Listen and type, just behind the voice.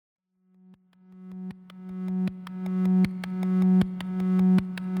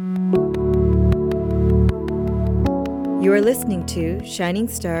You are listening to Shining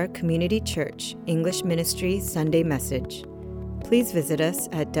Star Community Church English Ministry Sunday Message. Please visit us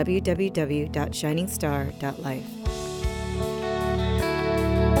at www.shiningstar.life.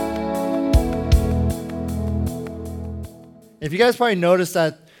 If you guys probably noticed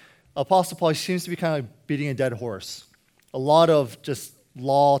that Apostle Paul seems to be kind of beating a dead horse. A lot of just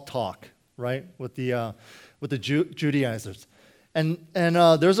law talk, right, with the Judaizers. And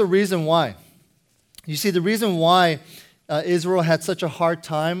there's a reason why. You see, the reason why Israel had such a hard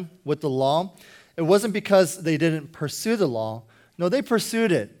time with the law, it wasn't because they didn't pursue the law. No, they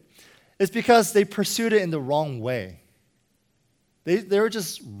pursued it. It's because they pursued it in the wrong way. They were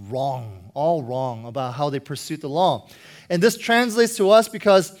just all wrong about how they pursued the law. And this translates to us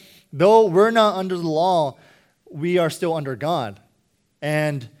because though we're not under the law, we are still under God.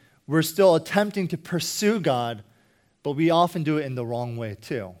 And we're still attempting to pursue God, but we often do it in the wrong way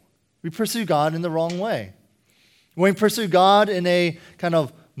too. We pursue God in the wrong way. When we pursue God in a kind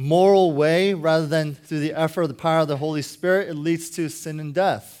of moral way rather than through the effort of the power of the Holy Spirit, it leads to sin and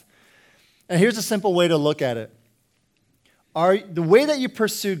death. And here's a simple way to look at it. The way that you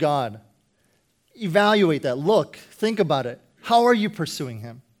pursue God, evaluate that. Look, think about it. How are you pursuing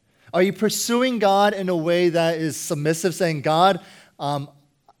Him? Are you pursuing God in a way that is submissive, saying, God,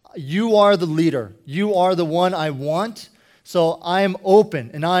 you are the leader. You are the one I want. So I am open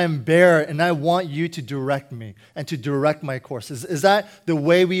and I am bare and I want you to direct me and to direct my courses. Is that the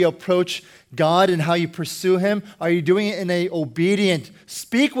way we approach God and how you pursue Him? Are you doing it in an obedient,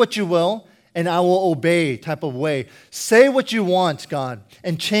 speak what you will and I will obey type of way? Say what you want, God,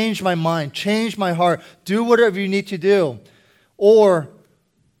 and change my mind, change my heart, do whatever you need to do. Or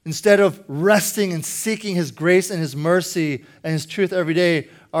instead of resting and seeking His grace and His mercy and His truth every day,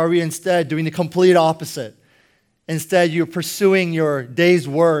 are we instead doing the complete opposite? Instead, you're pursuing your day's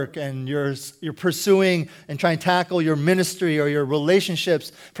work and you're pursuing and trying to tackle your ministry or your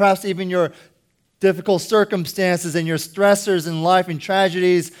relationships, perhaps even your difficult circumstances and your stressors in life and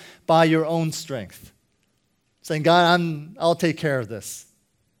tragedies by your own strength. Saying, God, I'll take care of this.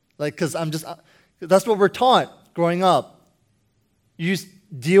 Because that's what we're taught growing up. You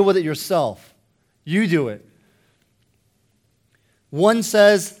deal with it yourself. You do it. One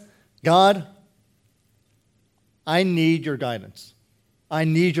says, God, I need your guidance. I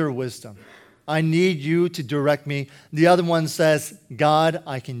need your wisdom. I need you to direct me. The other one says, God,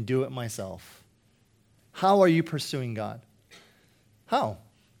 I can do it myself. How are you pursuing God? How?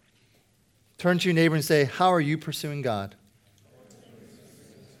 Turn to your neighbor and say, how are you pursuing God?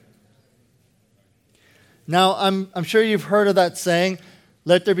 Now, I'm sure you've heard of that saying,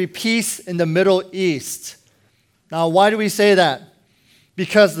 let there be peace in the Middle East. Now, why do we say that?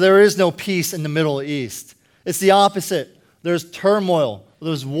 Because there is no peace in the Middle East. It's the opposite. There's turmoil,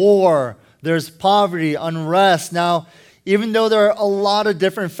 there's war, there's poverty, unrest. Now, even though there are a lot of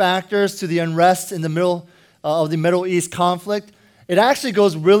different factors to the unrest in the middle of the Middle East conflict, it actually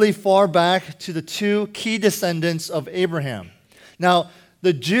goes really far back to the two key descendants of Abraham. Now,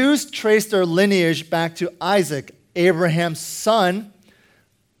 the Jews trace their lineage back to Isaac, Abraham's son,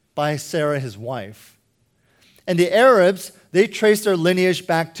 by Sarah, his wife. And the Arabs, they trace their lineage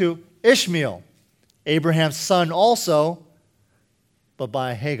back to Ishmael, Abraham's son also, but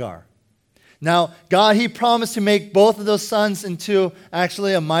by Hagar. Now, God, He promised to make both of those sons into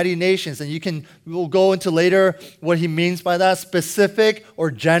actually a mighty nations. And we'll go into later what He means by that, specific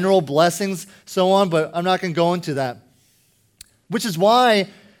or general blessings, so on, but I'm not going to go into that. Which is why,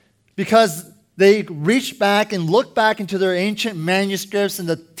 because they reach back and look back into their ancient manuscripts and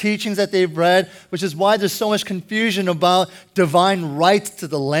the teachings that they've read, which is why there's so much confusion about divine rights to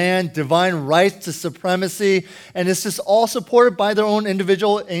the land, divine rights to supremacy, and it's just all supported by their own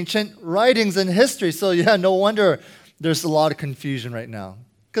individual ancient writings and history. So yeah, no wonder there's a lot of confusion right now.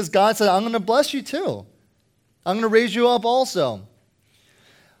 Because God said, I'm going to bless you too. I'm going to raise you up also.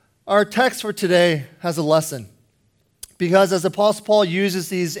 Our text for today has a lesson. Because as Apostle Paul uses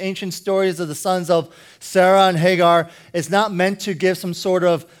these ancient stories of the sons of Sarah and Hagar, it's not meant to give some sort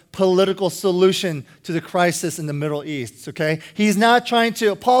of political solution to the crisis in the Middle East, okay? He's not trying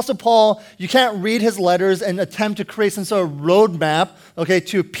to, Apostle Paul, you can't read his letters and attempt to create some sort of roadmap, okay,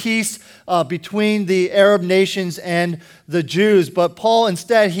 to peace between the Arab nations and the Jews. But Paul,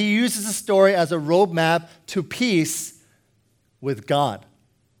 instead, he uses the story as a roadmap to peace with God.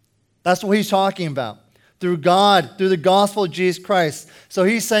 That's what he's talking about. Through God, through the gospel of Jesus Christ. So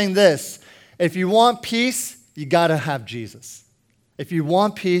he's saying this, if you want peace, you got to have Jesus. If you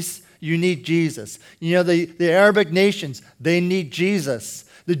want peace, you need Jesus. You know, the Arabic nations, they need Jesus.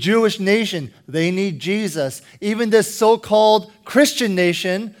 The Jewish nation, they need Jesus. Even this so-called Christian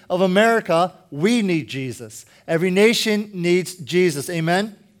nation of America, we need Jesus. Every nation needs Jesus.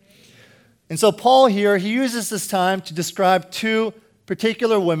 Amen? And so Paul here, he uses this time to describe two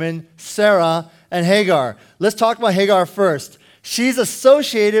particular women, Sarah and Hagar. Let's talk about Hagar first. She's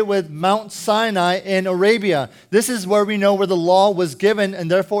associated with Mount Sinai in Arabia. This is where we know where the law was given,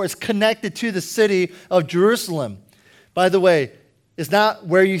 and therefore it's connected to the city of Jerusalem. By the way, it's not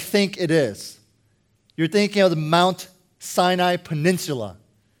where you think it is. You're thinking of the Mount Sinai Peninsula.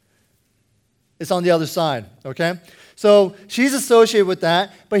 It's on the other side, okay? So she's associated with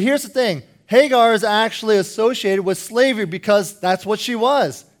that. But here's the thing. Hagar is actually associated with slavery because that's what she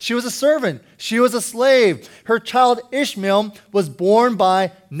was. She was a servant. She was a slave. Her child Ishmael was born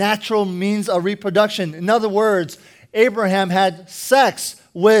by natural means of reproduction. In other words, Abraham had sex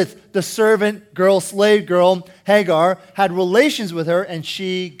with the servant girl, slave girl, Hagar, had relations with her, and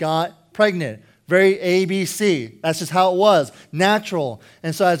she got pregnant. Very ABC. That's just how it was. Natural.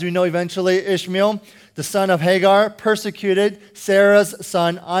 And so as we know, eventually Ishmael, the son of Hagar, persecuted Sarah's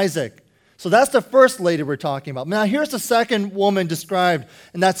son Isaac. So that's the first lady we're talking about. Now here's the second woman described,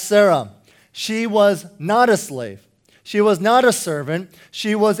 and that's Sarah. She was not a slave. She was not a servant.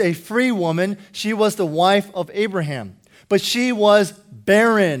 She was a free woman. She was the wife of Abraham. But she was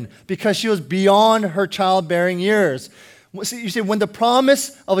barren because she was beyond her childbearing years. You see, when the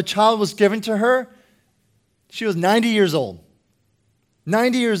promise of a child was given to her, she was 90 years old.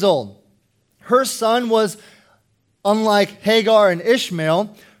 90 years old. Her son was, unlike Hagar and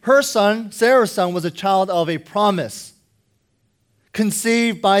Ishmael, her son, Sarah's son, was a child of a promise,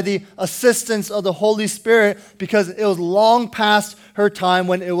 conceived by the assistance of the Holy Spirit because it was long past her time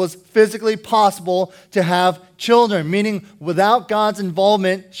when it was physically possible to have children, meaning without God's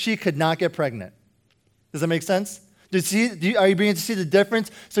involvement, she could not get pregnant. Does that make sense? Are you beginning to see the difference?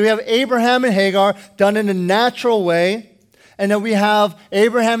 So we have Abraham and Hagar done in a natural way, and then we have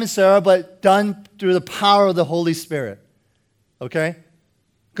Abraham and Sarah, but done through the power of the Holy Spirit. Okay?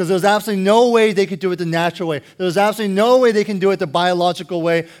 Because there was absolutely no way they could do it the natural way. There was absolutely no way they can do it the biological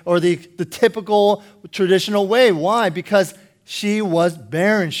way or the typical traditional way. Why? Because she was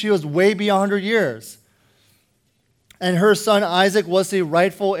barren. She was way beyond her years. And her son Isaac was the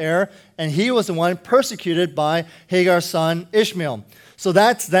rightful heir, and he was the one persecuted by Hagar's son Ishmael. So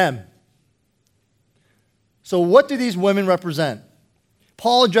that's them. So what do these women represent?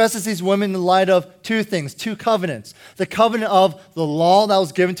 Paul addresses these women in the light of two things, two covenants. The covenant of the law that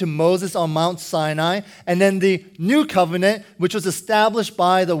was given to Moses on Mount Sinai, and then the new covenant, which was established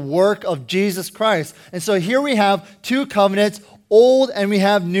by the work of Jesus Christ. And so here we have two covenants, old and we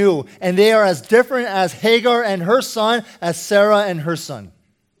have new, and they are as different as Hagar and her son as Sarah and her son.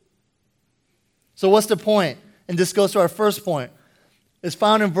 So what's the point? And this goes to our first point. It's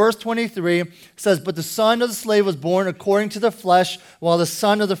found in verse 23. It says, "But the son of the slave was born according to the flesh, while the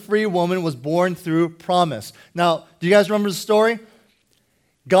son of the free woman was born through promise." Now, do you guys remember the story?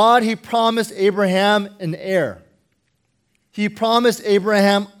 God, he promised Abraham an heir. He promised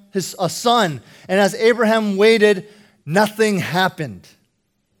Abraham a son. And as Abraham waited, nothing happened.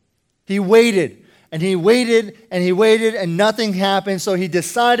 He waited. And he waited, and he waited, and nothing happened. So he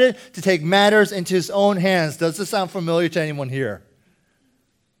decided to take matters into his own hands. Does this sound familiar to anyone here?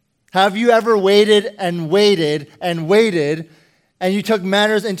 Have you ever waited and waited and waited, and you took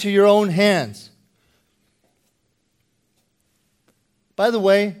matters into your own hands? By the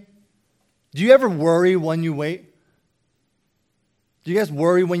way, do you ever worry when you wait? Do you guys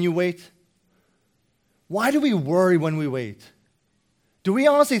worry when you wait? Why do we worry when we wait? Do we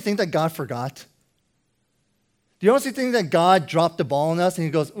honestly think that God forgot? Do you honestly think that God dropped the ball on us and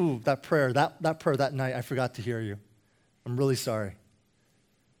he goes, ooh, that prayer that night, I forgot to hear you. I'm really sorry.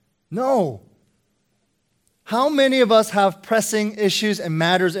 No. How many of us have pressing issues and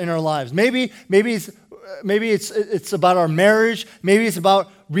matters in our lives? Maybe it's about our marriage. Maybe it's about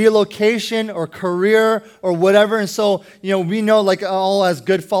relocation or career or whatever. And so, we know, like all as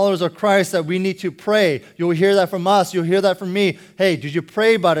good followers of Christ, that we need to pray. You'll hear that from us. You'll hear that from me. Hey, did you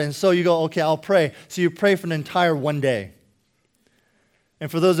pray about it? And so you go, okay, I'll pray. So you pray for an entire one day.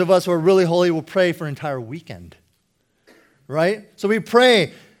 And for those of us who are really holy, we'll pray for an entire weekend. Right? So we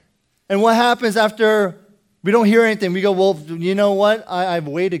pray. And what happens after we don't hear anything? We go, well, you know what? I've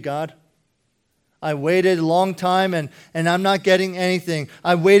waited, God. I waited a long time, and I'm not getting anything.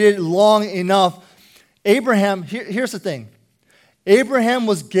 I waited long enough. Abraham, here's the thing. Abraham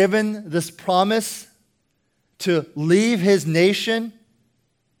was given this promise to leave his nation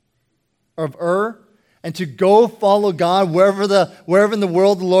of Ur and to go follow God wherever in the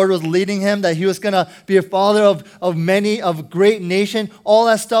world the Lord was leading him, that he was going to be a father of many, of a great nation, all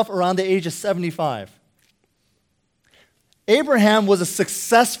that stuff around the age of 75. Abraham was a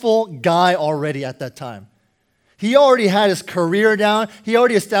successful guy already at that time. He already had his career down. He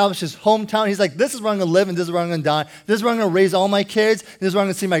already established his hometown. He's like, this is where I'm going to live and this is where I'm going to die. This is where I'm going to raise all my kids. This is where I'm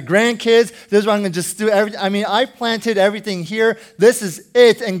going to see my grandkids. This is where I'm going to just do everything. I mean, I planted everything here. This is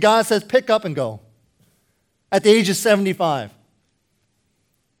it. And God says, pick up and go. At the age of 75.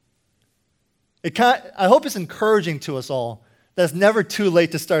 I hope it's encouraging to us all that it's never too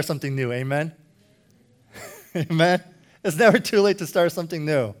late to start something new. Amen? Amen? It's never too late to start something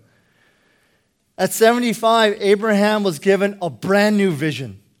new. At 75, Abraham was given a brand new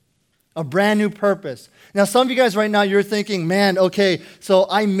vision, a brand new purpose. Now, some of you guys right now, you're thinking, man, okay, so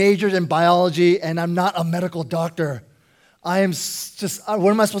I majored in biology and I'm not a medical doctor. I am just, what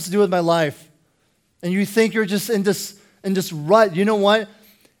am I supposed to do with my life? And you think you're just in this rut. You know what?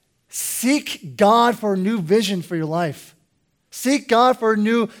 Seek God for a new vision for your life. Seek God for a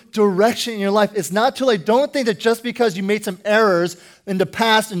new direction in your life. It's not too late. Don't think that just because you made some errors in the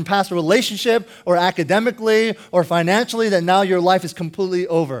past relationship or academically or financially, that now your life is completely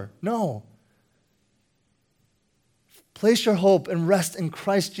over. No. Place your hope and rest in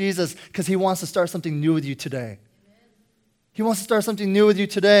Christ Jesus because he wants to start something new with you today. He wants to start something new with you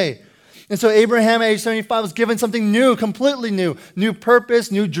today. And so Abraham at age 75 was given something new, completely new. New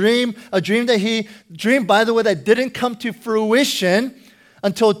purpose, new dream. A dream that he dreamed, by the way, that didn't come to fruition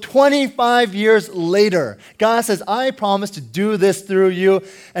until 25 years later. God says, I promise to do this through you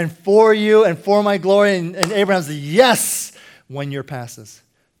and for my glory. And Abraham says, yes. 1 year passes.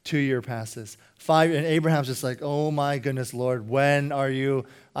 2 year passes. 5 and Abraham's just like, oh my goodness, Lord, when are you?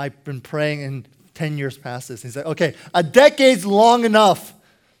 I've been praying and 10 years passes. He's like, okay, a decade's long enough.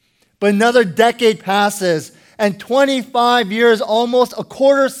 But another decade passes, and 25 years, almost a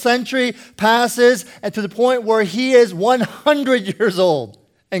quarter century passes, and to the point where he is 100 years old.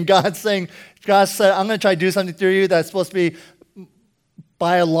 And God said, I'm going to try to do something through you that's supposed to be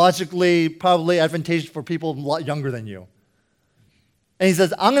biologically probably advantageous for people a lot younger than you. And he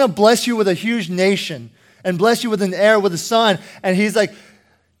says, I'm going to bless you with a huge nation and bless you with an heir, with a son. And he's like,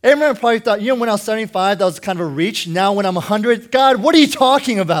 Abraham probably thought, when I was 75, that was kind of a reach. Now when I'm 100, God, what are you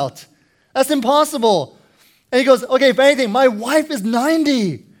talking about? That's impossible. And he goes, okay, if anything, my wife is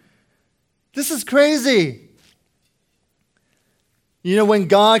 90. This is crazy. When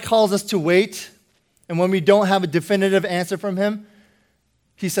God calls us to wait, and when we don't have a definitive answer from him,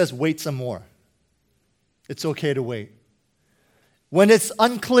 he says, wait some more. It's okay to wait. When it's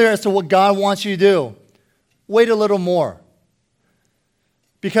unclear as to what God wants you to do, wait a little more.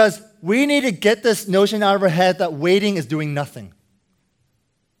 Because we need to get this notion out of our head that waiting is doing nothing.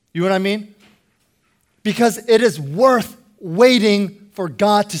 You know what I mean? Because it is worth waiting for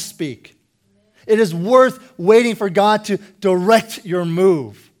God to speak. It is worth waiting for God to direct your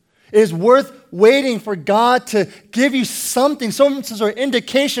move. It is worth waiting for God to give you something, some sort of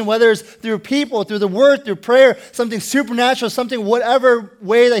indication, whether it's through people, through the word, through prayer, something supernatural, something whatever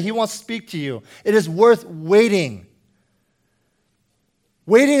way that he wants to speak to you. It is worth waiting.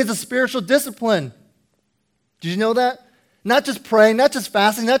 Waiting is a spiritual discipline. Did you know that? Not just praying, not just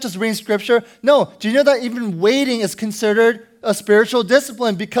fasting, not just reading scripture. No, do you know that even waiting is considered a spiritual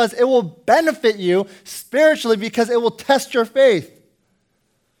discipline because it will benefit you spiritually because it will test your faith.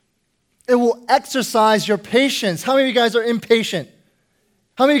 It will exercise your patience. How many of you guys are impatient?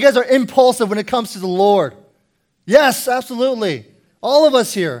 How many of you guys are impulsive when it comes to the Lord? Yes, absolutely. All of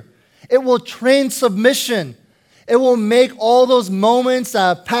us here. It will train submission. It will make all those moments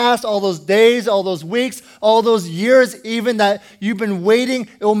that have passed, all those days, all those weeks, all those years even that you've been waiting,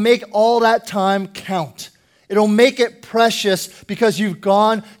 it will make all that time count. It'll make it precious because you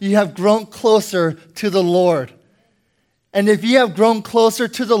have grown closer to the Lord. And if you have grown closer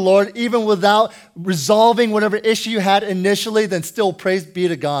to the Lord, even without resolving whatever issue you had initially, then still praise be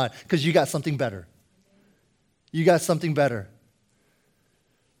to God because you got something better. You got something better.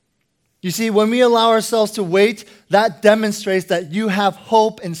 You see, when we allow ourselves to wait, that demonstrates that you have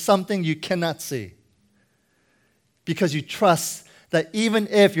hope in something you cannot see. Because you trust that even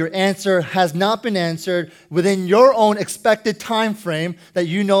if your answer has not been answered within your own expected time frame, that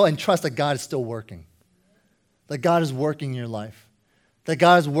you know and trust that God is still working. That God is working in your life. That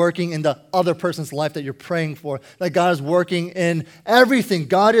God is working in the other person's life that you're praying for. That God is working in everything.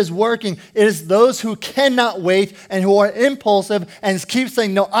 God is working. It is those who cannot wait and who are impulsive and keep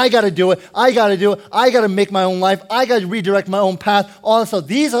saying, no, I got to do it. I got to do it. I got to make my own life. I got to redirect my own path. Also,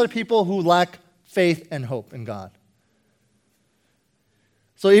 these are the people who lack faith and hope in God.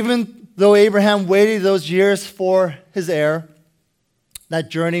 So even though Abraham waited those years for his heir, that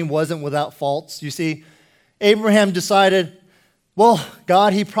journey wasn't without faults. You see, Abraham decided, well,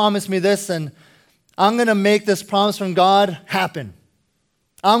 God, he promised me this, and I'm going to make this promise from God happen.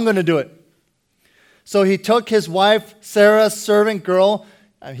 I'm going to do it. So he took his wife, Sarah's servant girl.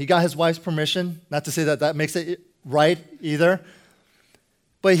 He got his wife's permission. Not to say that that makes it right either.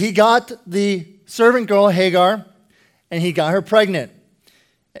 But he got the servant girl, Hagar, and he got her pregnant.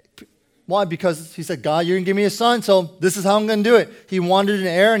 Why? Because he said, God, you're going to give me a son, so this is how I'm going to do it. He wanted an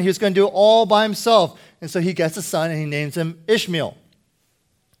heir, and he was going to do it all by himself. And so he gets a son, and he names him Ishmael.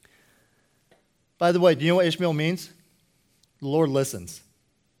 By the way, do you know what Ishmael means? The Lord listens.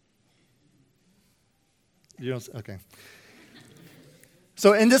 You don't? Okay.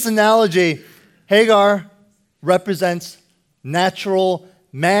 So in this analogy, Hagar represents natural,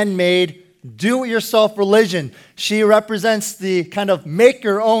 man-made, do-it-yourself religion. She represents the kind of make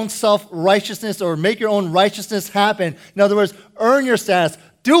your own self-righteousness or make your own righteousness happen. In other words, earn your status.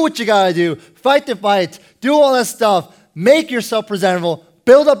 Do what you got to do. Fight the fight. Do all that stuff. Make yourself presentable.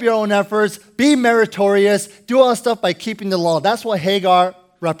 Build up your own efforts. Be meritorious. Do all that stuff by keeping the law. That's what Hagar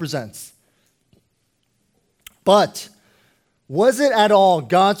represents. But was it at all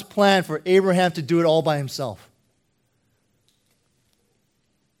God's plan for Abraham to do it all by himself?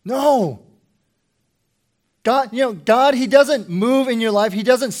 No. God, he doesn't move in your life. He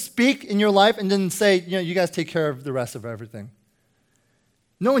doesn't speak in your life and then say, you guys take care of the rest of everything.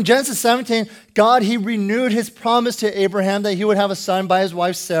 No, in Genesis 17, God, he renewed his promise to Abraham that he would have a son by his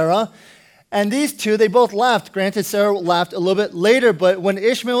wife Sarah. And these two, they both laughed. Granted, Sarah laughed a little bit later, but when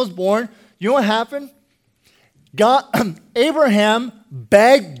Ishmael was born, you know what happened? Abraham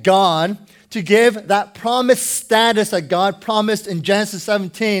begged God to give that promised status that God promised in Genesis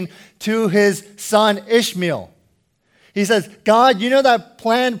 17 to his son Ishmael. He says, God, you know that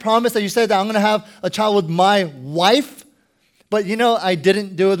planned promise that you said that I'm going to have a child with my wife? But I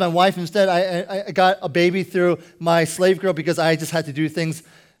didn't do it with my wife. Instead, I got a baby through my slave girl because I just had to do things,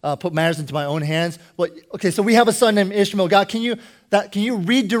 put matters into my own hands. But okay, so we have a son named Ishmael. God, can you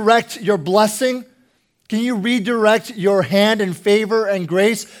redirect your blessing? Can you redirect your hand and favor and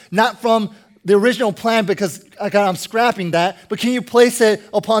grace? Not from the original plan because I'm scrapping that, but can you place it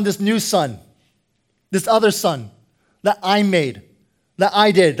upon this new son, this other son that I made, that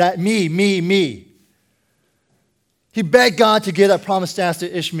I did, that me. He begged God to give that promised status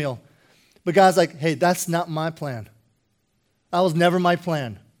to Ishmael. But God's like, hey, that's not my plan. That was never my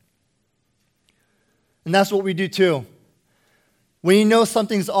plan. And that's what we do too. When you know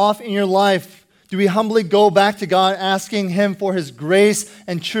something's off in your life, do we humbly go back to God, asking him for his grace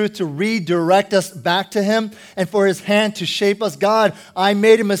and truth to redirect us back to him and for his hand to shape us? God, I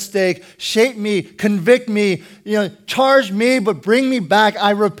made a mistake. Shape me, convict me, charge me, but bring me back.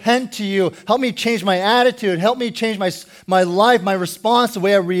 I repent to you. Help me change my attitude. Help me change my life, my response, the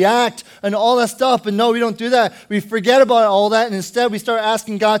way I react, and all that stuff. But no, we don't do that. We forget about all that, and instead we start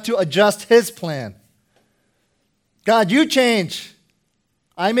asking God to adjust his plan. God, you change.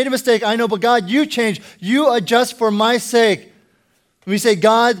 I made a mistake, I know, but God, you change. You adjust for my sake. We say,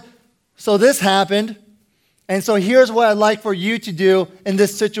 God, so this happened, and so here's what I'd like for you to do in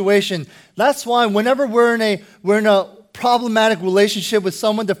this situation. That's why whenever we're in a problematic relationship with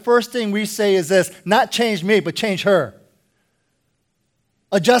someone, the first thing we say is this: not change me, but change her.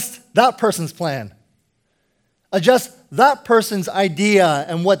 Adjust that person's plan. Adjust that person's idea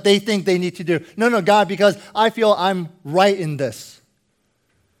and what they think they need to do. No, God, because I feel I'm right in this.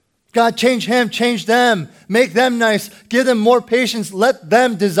 God, change him, change them, make them nice, give them more patience, let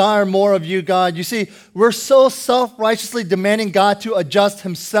them desire more of you, God. You see, we're so self-righteously demanding God to adjust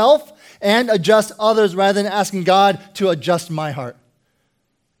himself and adjust others rather than asking God to adjust my heart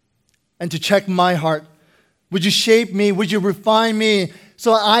and to check my heart. Would you shape me? Would you refine me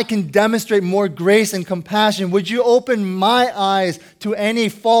so I can demonstrate more grace and compassion? Would you open my eyes to any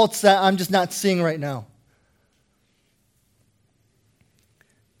faults that I'm just not seeing right now?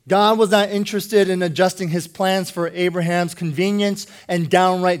 God was not interested in adjusting his plans for Abraham's convenience and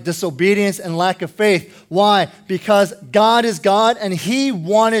downright disobedience and lack of faith. Why? Because God is God and he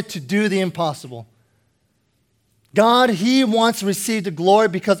wanted to do the impossible. God, he wants to receive the glory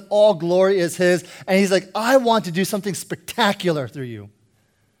because all glory is his. And he's like, I want to do something spectacular through you.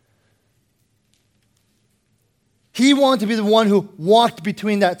 He wanted to be the one who walked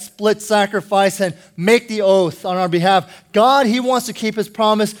between that split sacrifice and make the oath on our behalf. God, he wants to keep his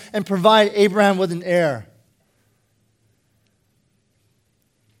promise and provide Abraham with an heir.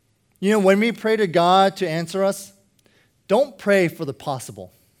 When we pray to God to answer us, don't pray for the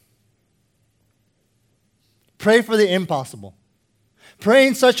possible. Pray for the impossible. Pray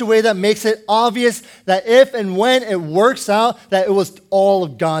in such a way that makes it obvious that if and when it works out, that it was all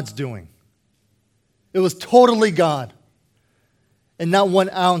of God's doing. It was totally God, and not 1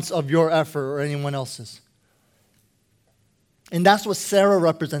 ounce of your effort or anyone else's. And that's what Sarah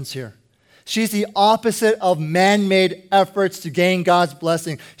represents here. She's the opposite of man-made efforts to gain God's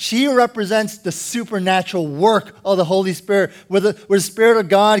blessing. She represents the supernatural work of the Holy Spirit, where the Spirit of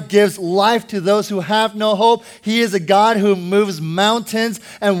God gives life to those who have no hope. He is a God who moves mountains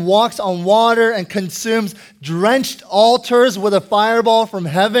and walks on water and consumes drenched altars with a fireball from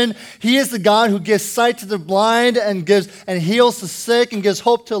heaven. He is the God who gives sight to the blind and heals the sick and gives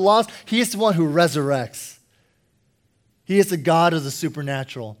hope to the lost. He is the one who resurrects. He is the God of the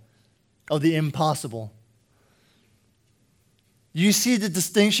supernatural, of the impossible. You see the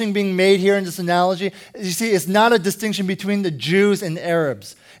distinction being made here in this analogy? You see, it's not a distinction between the Jews and the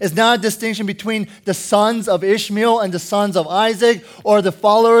Arabs. It's not a distinction between the sons of Ishmael and the sons of Isaac, or the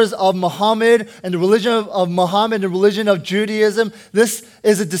followers of Muhammad and the religion of Muhammad and the religion of Judaism. This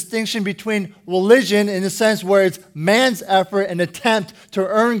is a distinction between religion in the sense where it's man's effort and attempt to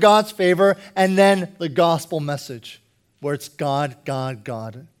earn God's favor, and then the gospel message, where it's God, God,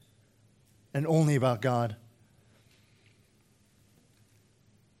 God, and only about God.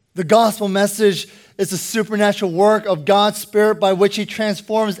 The gospel message is the supernatural work of God's Spirit by which He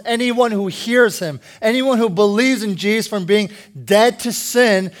transforms anyone who hears Him, anyone who believes in Jesus, from being dead to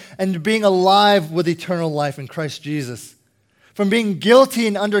sin and to being alive with eternal life in Christ Jesus. From being guilty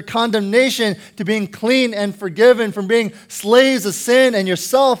and under condemnation to being clean and forgiven. From being slaves of sin and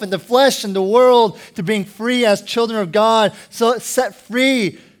yourself and the flesh and the world to being free as children of God, so set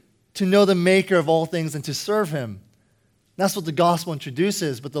free to know the Maker of all things and to serve Him. That's what the gospel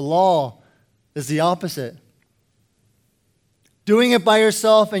introduces, but the law is the opposite. Doing it by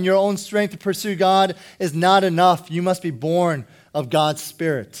yourself and your own strength to pursue God is not enough. You must be born of God's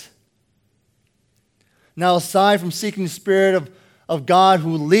Spirit. Now, aside from seeking the Spirit of God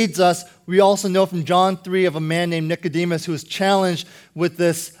who leads us, we also know from John 3 of a man named Nicodemus who was challenged with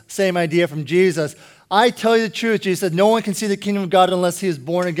this same idea from Jesus. I tell you the truth, Jesus said, no one can see the kingdom of God unless he is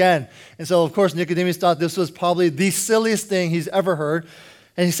born again. And so, of course, Nicodemus thought this was probably the silliest thing he's ever heard.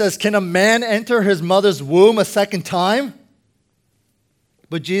 And he says, can a man enter his mother's womb a second time?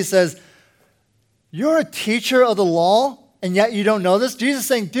 But Jesus says, you're a teacher of the law, and yet you don't know this? Jesus is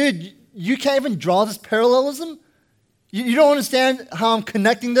saying, dude, you can't even draw this parallelism? You don't understand how I'm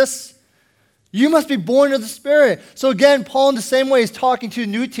connecting this? You must be born of the Spirit. So again, Paul in the same way is talking to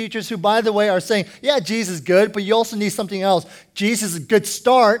new teachers who, by the way, are saying, yeah, Jesus is good, but you also need something else. Jesus is a good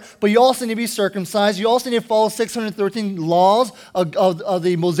start, but you also need to be circumcised. You also need to follow 613 laws of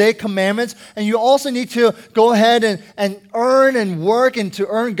the Mosaic commandments. And you also need to go ahead and earn and work and to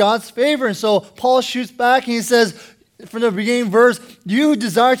earn God's favor. And so Paul shoots back and he says, from the beginning verse, you who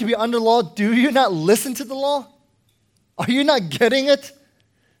desire to be under law, do you not listen to the law? Are you not getting it?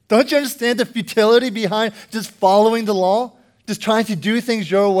 Don't you understand the futility behind just following the law? Just trying to do things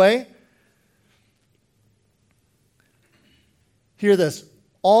your way? Hear this.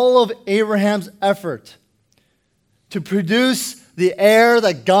 All of Abraham's effort to produce the heir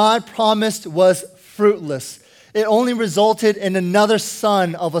that God promised was fruitless. It only resulted in another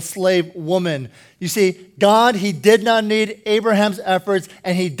son of a slave woman. You see, God, He did not need Abraham's efforts,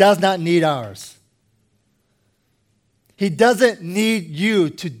 and He does not need ours. He doesn't need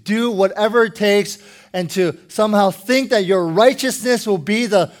you to do whatever it takes and to somehow think that your righteousness will be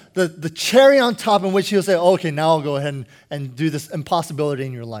the cherry on top in which He'll say, okay, now I'll go ahead and do this impossibility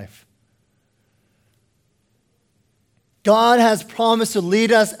in your life. God has promised to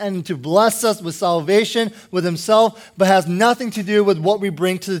lead us and to bless us with salvation, with Himself, but has nothing to do with what we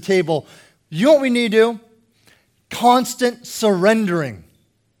bring to the table. You know what we need to do? Constant surrendering.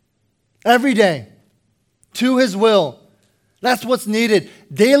 Every day. To His will. That's what's needed.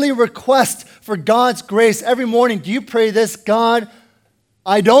 Daily request for God's grace. Every morning, do you pray this? God,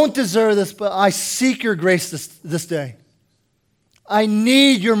 I don't deserve this, but I seek your grace this day. I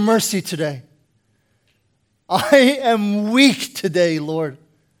need your mercy today. I am weak today, Lord.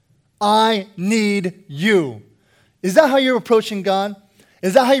 I need you. Is that how you're approaching God?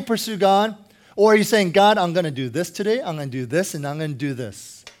 Is that how you pursue God? Or are you saying, God, I'm going to do this today, I'm going to do this, and I'm going to do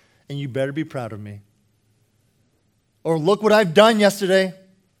this. And you better be proud of me. Or look what I've done yesterday.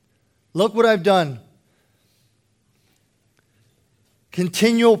 Look what I've done.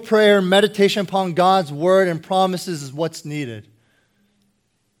 Continual prayer, meditation upon God's word and promises is what's needed.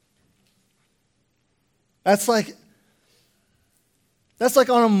 That's like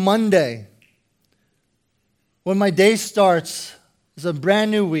on a Monday when my day starts. It's a brand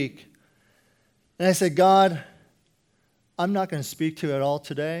new week. And I say, God, I'm not going to speak to you at all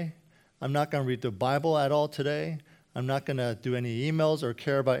today. I'm not going to read the Bible at all today. I'm not going to do any emails or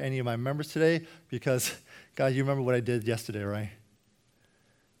care about any of my members today because, God, you remember what I did yesterday, right?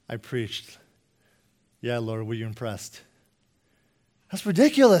 I preached. Yeah, Lord, were you impressed? That's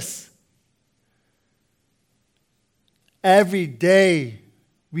ridiculous. Every day,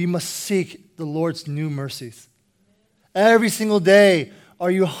 we must seek the Lord's new mercies. Every single day,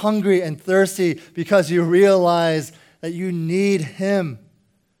 are you hungry and thirsty because you realize that you need Him?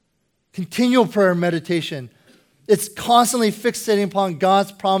 Continual prayer and meditation. It's constantly fixating upon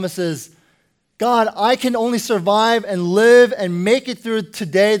God's promises. God, I can only survive and live and make it through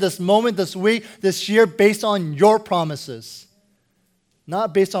today, this moment, this week, this year, based on your promises,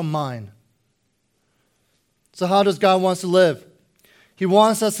 not based on mine. So how does God want us to live? He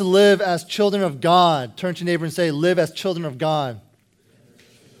wants us to live as children of God. Turn to your neighbor and say, live as children of God.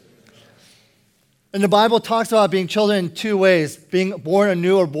 And the Bible talks about being children in two ways, being born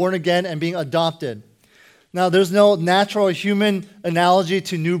anew or born again and being adopted. Now, there's no natural human analogy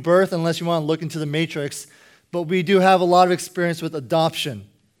to new birth unless you want to look into the matrix, but we do have a lot of experience with adoption.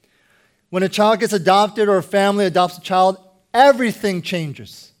 When a child gets adopted or a family adopts a child, everything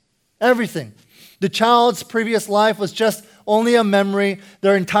changes. Everything. The child's previous life was just only a memory.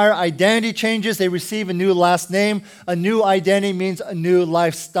 Their entire identity changes. They receive a new last name. A new identity means a new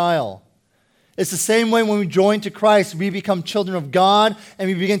lifestyle. It's the same way when we join to Christ, we become children of God and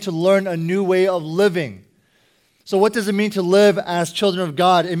we begin to learn a new way of living. So what does it mean to live as children of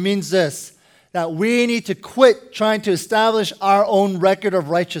God? It means this, that we need to quit trying to establish our own record of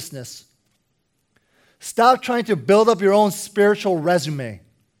righteousness. Stop trying to build up your own spiritual resume.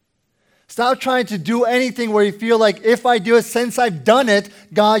 Stop trying to do anything where you feel like, if I do it, since I've done it,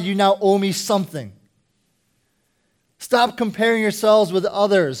 God, you now owe me something. Stop comparing yourselves with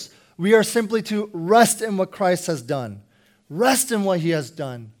others. We are simply to rest in what Christ has done. Rest in what He has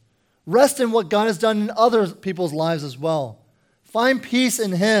done. Rest in what God has done in other people's lives as well. Find peace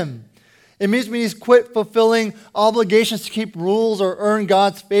in Him. It means we need to quit fulfilling obligations to keep rules or earn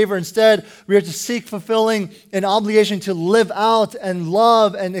God's favor. Instead, we are to seek fulfilling an obligation to live out and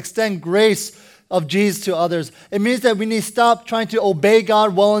love and extend grace of Jesus to others. It means that we need to stop trying to obey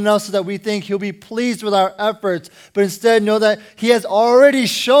God well enough so that we think He'll be pleased with our efforts, but instead know that He has already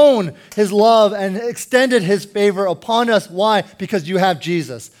shown His love and extended His favor upon us. Why? Because you have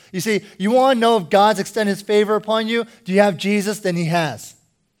Jesus. You see, you want to know if God's extended His favor upon you? Do you have Jesus? Then He has.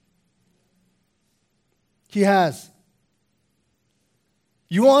 He has.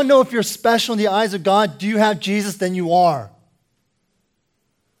 You want to know if you're special in the eyes of God? Do you have Jesus? Then you are.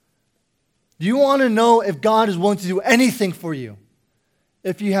 Do you want to know if God is willing to do anything for you?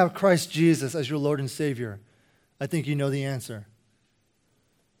 If you have Christ Jesus as your Lord and Savior, I think you know the answer.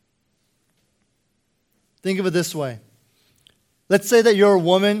 Think of it this way. Let's say that you're a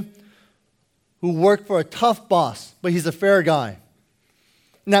woman who worked for a tough boss, but he's a fair guy.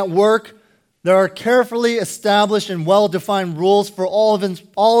 And at work, there are carefully established and well-defined rules for all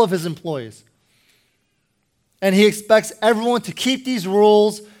of his employees. And he expects everyone to keep these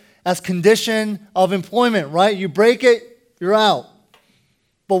rules as condition of employment, right? You break it, you're out.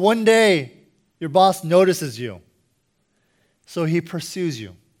 But one day, your boss notices you. So he pursues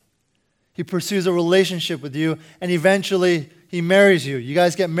you. He pursues a relationship with you, and eventually he marries you. You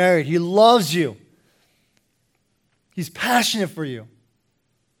guys get married. He loves you. He's passionate for you.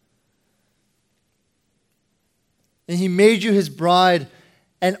 And he made you his bride,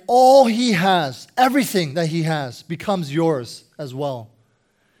 and all he has, everything that he has, becomes yours as well.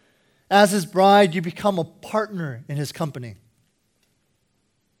 As his bride, you become a partner in his company.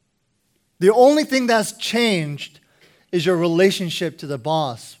 The only thing that's changed is your relationship to the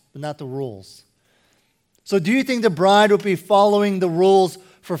boss, but not the rules. So do you think the bride would be following the rules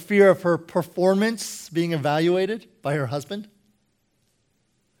for fear of her performance being evaluated by her husband?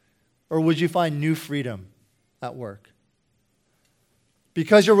 Or would you find new freedom at work?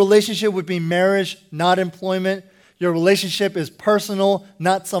 Because your relationship would be marriage, not employment. Your relationship is personal,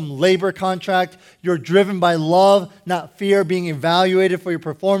 not some labor contract. You're driven by love, not fear being evaluated for your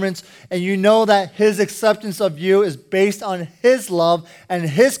performance. And you know that his acceptance of you is based on his love and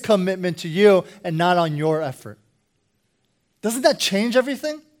his commitment to you and not on your effort. Doesn't that change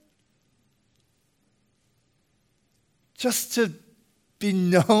everything? Just to be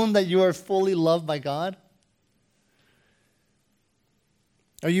known that you are fully loved by God?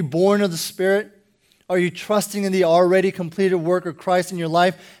 Are you born of the Spirit? Are you trusting in the already completed work of Christ in your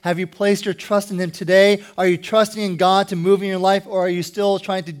life? Have you placed your trust in Him today? Are you trusting in God to move in your life, or are you still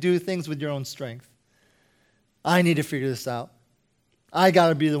trying to do things with your own strength? I need to figure this out. I got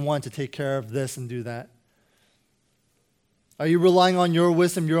to be the one to take care of this and do that. Are you relying on your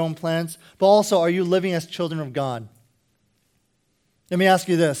wisdom, your own plans? But also, are you living as children of God? Let me ask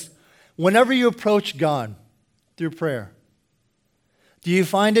you this. Whenever you approach God through prayer, do you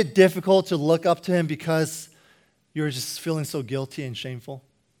find it difficult to look up to Him because you're just feeling so guilty and shameful?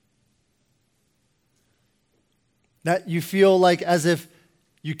 That you feel like as if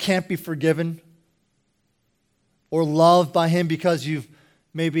you can't be forgiven or loved by Him because you've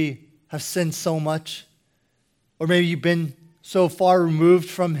maybe have sinned so much? Or maybe you've been so far removed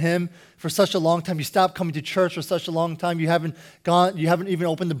from Him for such a long time. You stopped coming to church for such a long time. You haven't even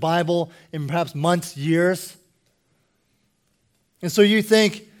opened the Bible in perhaps months, years. And so you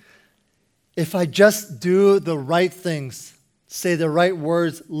think, if I just do the right things, say the right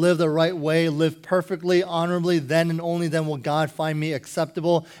words, live the right way, live perfectly, honorably, then and only then will God find me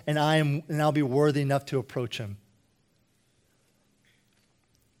acceptable, and I'll be worthy enough to approach Him.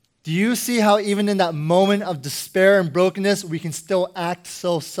 Do you see how even in that moment of despair and brokenness, we can still act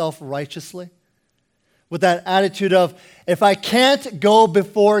so self-righteously? With that attitude of, if I can't go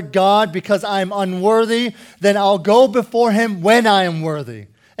before God because I'm unworthy, then I'll go before Him when I am worthy.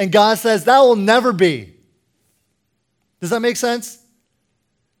 And God says, that will never be. Does that make sense?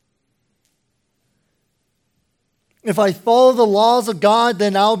 If I follow the laws of God,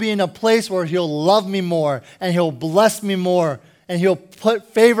 then I'll be in a place where He'll love me more, and He'll bless me more, and He'll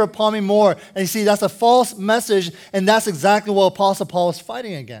put favor upon me more. And you see, that's a false message, and that's exactly what Apostle Paul is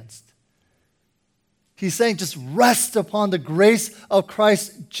fighting against. He's saying, just rest upon the grace of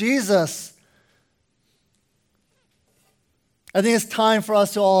Christ Jesus. I think it's time for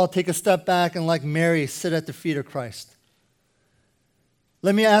us to all take a step back and, like Mary, sit at the feet of Christ.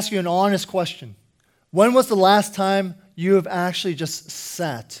 Let me ask you an honest question. When was the last time you have actually just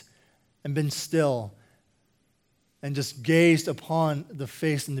sat and been still and just gazed upon the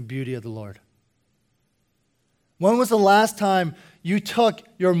face and the beauty of the Lord? When was the last time you took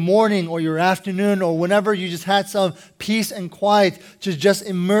your morning or your afternoon or whenever you just had some peace and quiet to just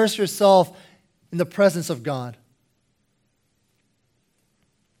immerse yourself in the presence of God?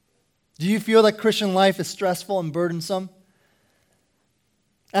 Do you feel that Christian life is stressful and burdensome?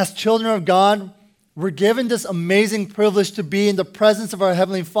 As children of God, we're given this amazing privilege to be in the presence of our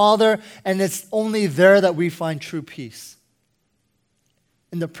Heavenly Father, and it's only there that we find true peace.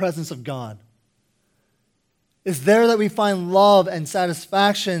 In the presence of God. It's there that we find love and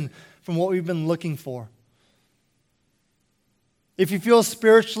satisfaction from what we've been looking for. If you feel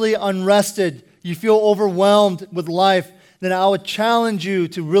spiritually unrested, you feel overwhelmed with life, then I would challenge you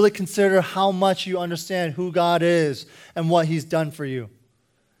to really consider how much you understand who God is and what He's done for you.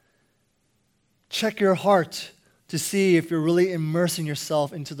 Check your heart to see if you're really immersing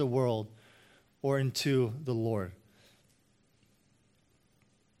yourself into the world or into the Lord.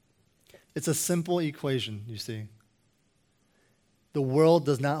 It's a simple equation, you see. The world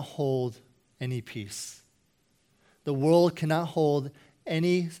does not hold any peace. The world cannot hold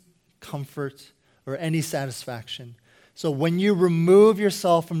any comfort or any satisfaction. So when you remove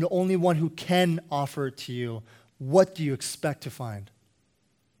yourself from the only one who can offer it to you, what do you expect to find?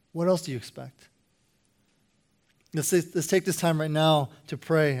 What else do you expect? Let's take this time right now to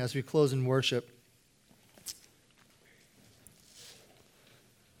pray as we close in worship.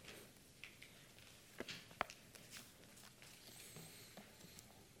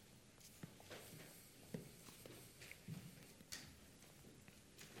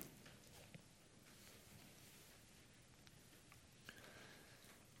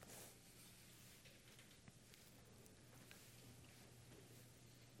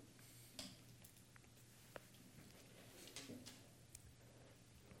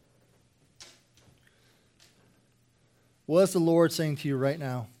 What is the Lord saying to you right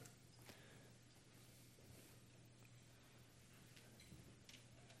now?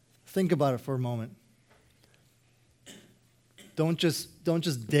 Think about it for a moment. Don't just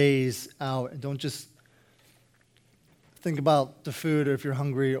daze out. Don't just think about the food or if you're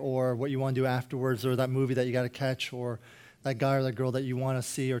hungry or what you want to do afterwards or that movie that you got to catch or that guy or that girl that you want to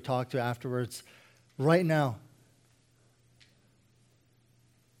see or talk to afterwards. Right now.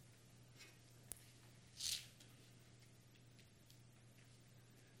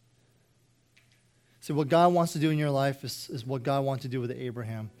 See, what God wants to do in your life is what God wants to do with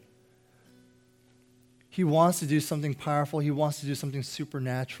Abraham. He wants to do something powerful. He wants to do something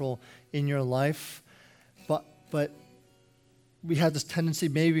supernatural in your life. But we have this tendency,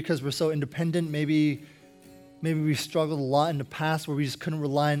 maybe because we're so independent, maybe we struggled a lot in the past where we just couldn't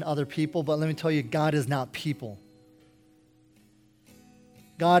rely on other people. But let me tell you, God is not people.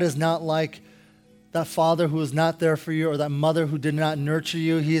 God is not like that father who is not there for you, or that mother who did not nurture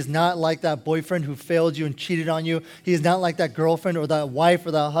you. He is not like that boyfriend who failed you and cheated on you. He is not like that girlfriend or that wife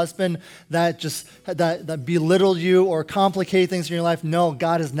or that husband that belittled you or complicated things in your life. No,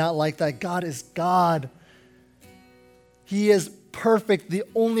 God is not like that. God is God. He is perfect, the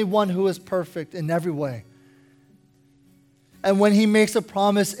only one who is perfect in every way. And when he makes a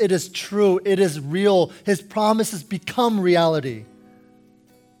promise, it is true, it is real. His promises become reality.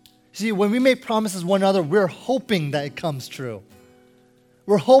 See, when we make promises to one another, we're hoping that it comes true.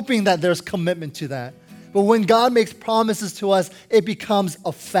 We're hoping that there's commitment to that. But when God makes promises to us, it becomes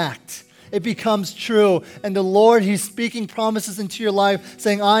a fact. It becomes true. And the Lord, He's speaking promises into your life,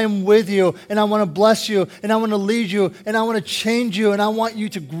 saying, I am with you, and I want to bless you, and I want to lead you, and I want to change you, and I want you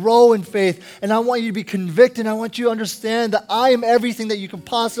to grow in faith, and I want you to be convicted, and I want you to understand that I am everything that you can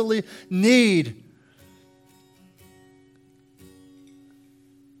possibly need.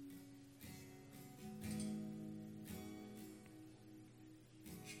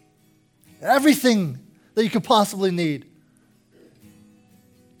 Everything that you could possibly need.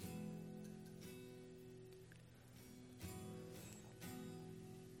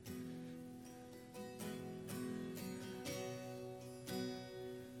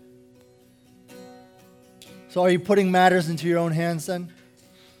 So are you putting matters into your own hands then?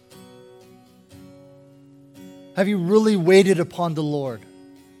 Have you really waited upon the Lord?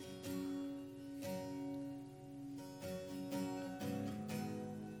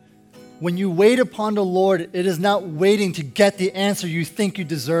 When you wait upon the Lord, it is not waiting to get the answer you think you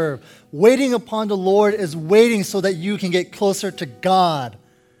deserve. Waiting upon the Lord is waiting so that you can get closer to God.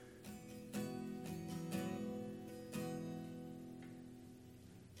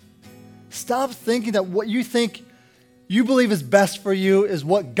 Stop thinking that what you think you believe is best for you is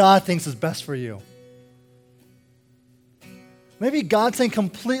what God thinks is best for you. Maybe God's saying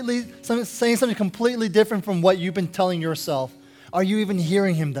something completely different from what you've been telling yourself. Are you even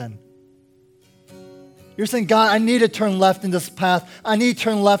hearing Him then? You're saying, God, I need to turn left in this path. I need to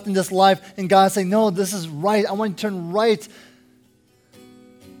turn left in this life. And God's saying, no, this is right. I want you to turn right.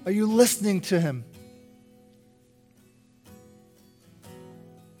 Are you listening to Him?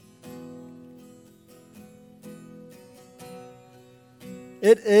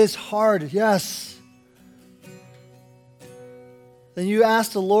 It is hard, yes. Then you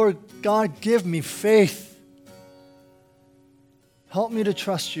ask the Lord, God, give me faith. Help me to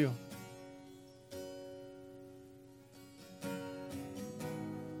trust you.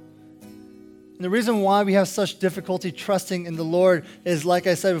 And the reason why we have such difficulty trusting in the Lord is, like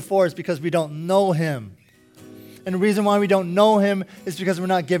I said before, is because we don't know Him. And the reason why we don't know Him is because we're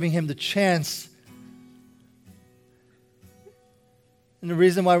not giving Him the chance. And the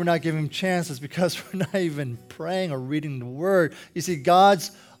reason why we're not giving Him a chance is because we're not even praying or reading the Word. You see, God's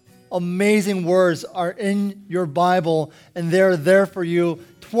amazing words are in your Bible, and they're there for you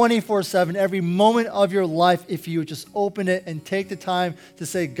 24/7, every moment of your life, if you just open it and take the time to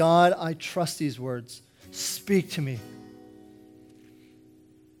say, God, I trust these words. Speak to me.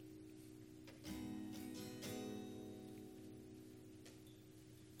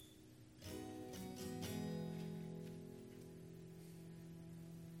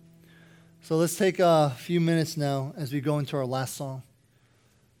 So let's take a few minutes now as we go into our last song.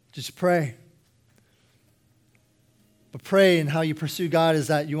 Just pray. But pray, and how you pursue God is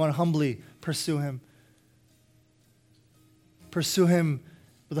that you want to humbly pursue Him. Pursue Him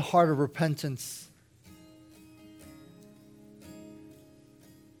with a heart of repentance.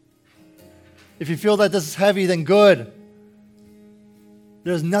 If you feel that this is heavy, then good.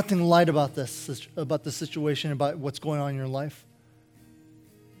 There's nothing light about this situation, about what's going on in your life.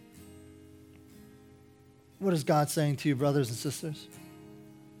 What is God saying to you, brothers and sisters?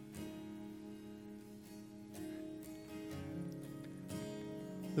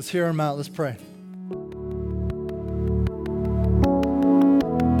 Let's hear Him out. Let's pray.